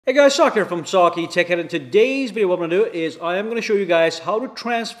Hey guys, Sak here from Saki Tech, and in today's video what I'm going to do is I am going to show you guys how to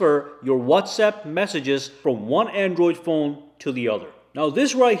transfer your WhatsApp messages from one Android phone to the other. Now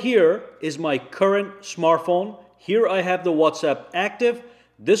this right here is my current smartphone. Here I have the WhatsApp active.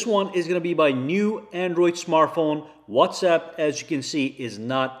 This one is going to be my new Android smartphone. WhatsApp, as you can see, is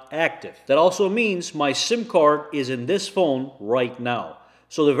not active. That also means my SIM card is in this phone right now.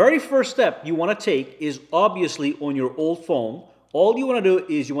 So the very first step you want to take is obviously on your old phone. All you want to do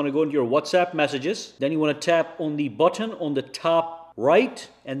is you want to go into your WhatsApp messages, then you want to tap on the button on the top right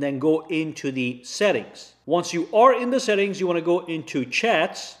and then go into the settings. Once you are in the settings, you want to go into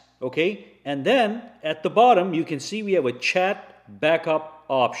chats, okay? And then at the bottom, you can see we have a chat backup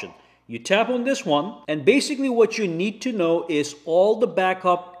option. You tap on this one, and basically what you need to know is all the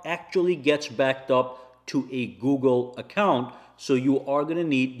backup actually gets backed up to a Google account. So you are going to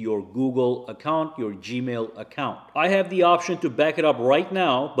need your Google account, your Gmail account. I have the option to back it up right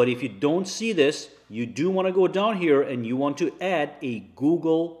now, but if you don't see this, you do want to go down here and you want to add a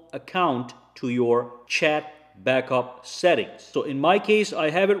Google account to your chat backup settings. So in my case,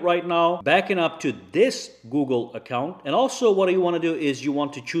 I have it right now backing up to this Google account. And also what you want to do is you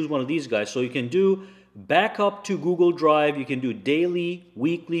want to choose one of these guys. So you can do backup to Google Drive, you can do daily,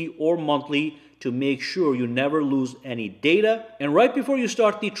 weekly, or monthly, to make sure you never lose any data. And right before you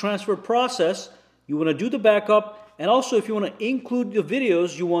start the transfer process, you want to do the backup. And also if you want to include the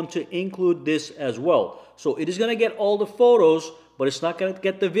videos, you want to include this as well. So it is going to get all the photos, but it's not going to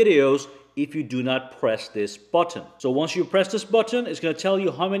get the videos if you do not press this button. So once you press this button, it's going to tell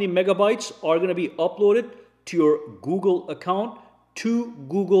you how many megabytes are going to be uploaded to your Google account to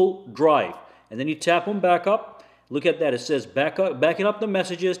Google Drive. And then you tap on backup. Look at that. It says backing up the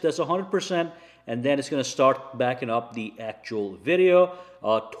messages. That's 100%. And then it's going to start backing up the actual video.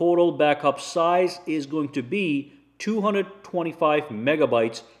 Total backup size is going to be 225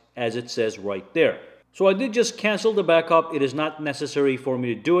 megabytes, as it says right there. So I did just cancel the backup. It is not necessary for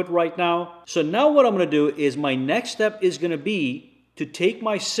me to do it right now. So now what I'm going to do is my next step is going to be to take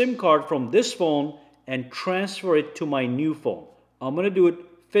my SIM card from this phone and transfer it to my new phone. I'm going to do it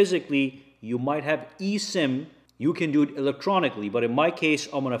physically. You might have eSIM. You can do it electronically, but in my case,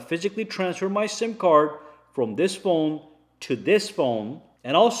 I'm going to physically transfer my SIM card from this phone to this phone.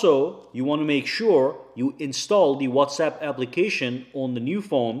 And also, you want to make sure you install the WhatsApp application on the new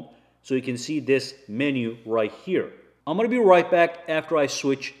phone so you can see this menu right here. I'm going to be right back after I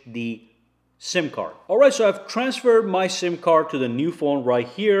switch the SIM card. Alright, so I've transferred my SIM card to the new phone right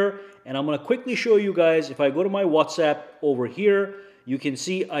here, and I'm going to quickly show you guys. If I go to my WhatsApp over here, you can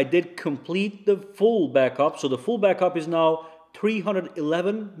see I did complete the full backup. So the full backup is now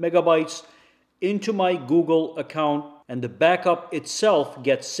 311 megabytes into my Google account, and the backup itself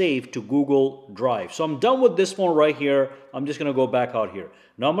gets saved to Google Drive. So I'm done with this one right here. I'm just going to go back out here.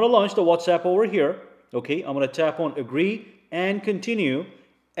 Now I'm going to launch the WhatsApp over here. Okay, I'm going to tap on agree and continue.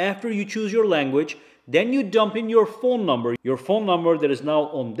 After you choose your language, then you dump in your phone number that is now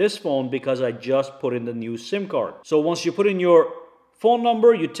on this phone because I just put in the new SIM card. So once you put in your phone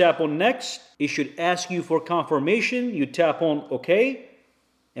number, you tap on next. It should ask you for confirmation. You tap on OK,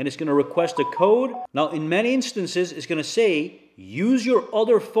 and it's going to request a code. Now, in many instances, it's going to say, use your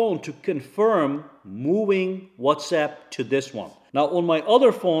other phone to confirm moving WhatsApp to this one. Now, on my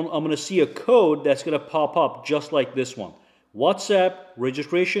other phone, I'm going to see a code that's going to pop up just like this one. WhatsApp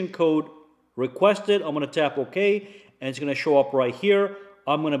registration code requested. I'm going to tap OK, and it's going to show up right here.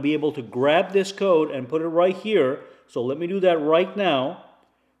 I'm going to be able to grab this code and put it right here. So let me do that right now,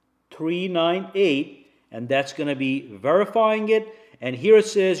 398, and that's going to be verifying it. And here it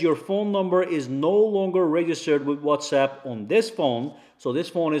says your phone number is no longer registered with WhatsApp on this phone, so this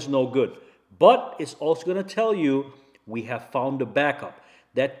phone is no good. But it's also going to tell you we have found a backup.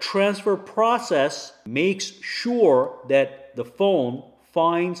 That transfer process makes sure that the phone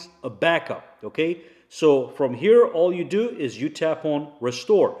finds a backup, okay? So from here, all you do is you tap on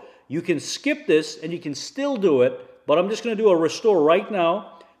restore. You can skip this and you can still do it, but I'm just going to do a restore right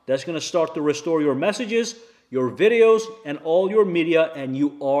now. That's going to start to restore your messages, your videos, and all your media, and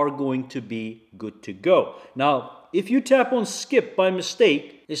you are going to be good to go. Now, if you tap on skip by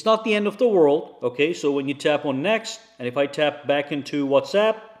mistake, it's not the end of the world, okay? So when you tap on next, and if I tap back into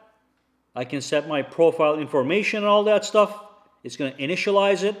WhatsApp, I can set my profile information and all that stuff. It's going to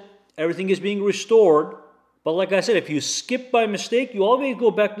initialize it. Everything is being restored. But like I said, if you skip by mistake, you always go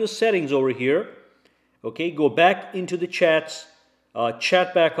back to the settings over here. Okay, go back into the chats,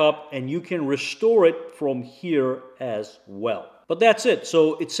 chat backup, and you can restore it from here as well. But that's it.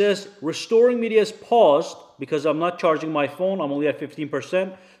 So it says restoring media is paused because I'm not charging my phone. I'm only at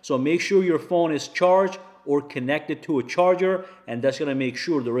 15%. So make sure your phone is charged or connected to a charger, and that's going to make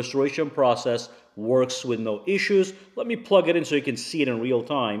sure the restoration process works with no issues. Let me plug it in so you can see it in real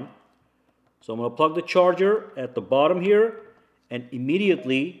time. So I'm going to plug the charger at the bottom here, and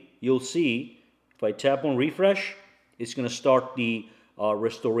immediately you'll see if I tap on refresh, it's going to start the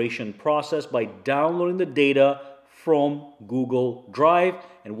restoration process by downloading the data from Google Drive.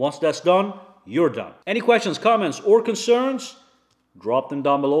 And once that's done, you're done. Any questions, comments, or concerns? Drop them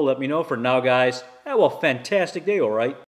down below. Let me know. For now, guys, have a fantastic day, all right?